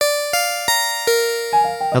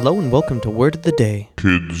Hello and welcome to Word of the Day.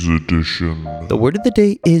 Kids Edition. The word of the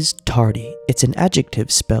day is tardy. It's an adjective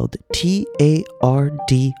spelled Tardy,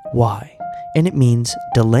 and it means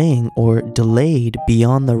delaying or delayed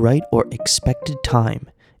beyond the right or expected time,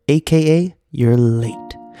 aka you're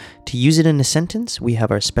late. To use it in a sentence, we have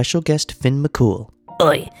our special guest Finn McCool.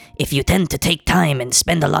 Oi, if you tend to take time and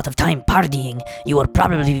spend a lot of time partying, you will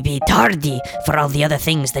probably be tardy for all the other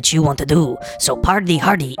things that you want to do. So party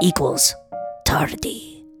hardy equals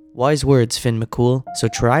tardy. Wise words, Finn McCool. So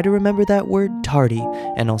try to remember that word tardy,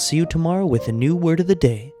 and I'll see you tomorrow with a new word of the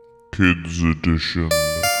day. Kids Edition.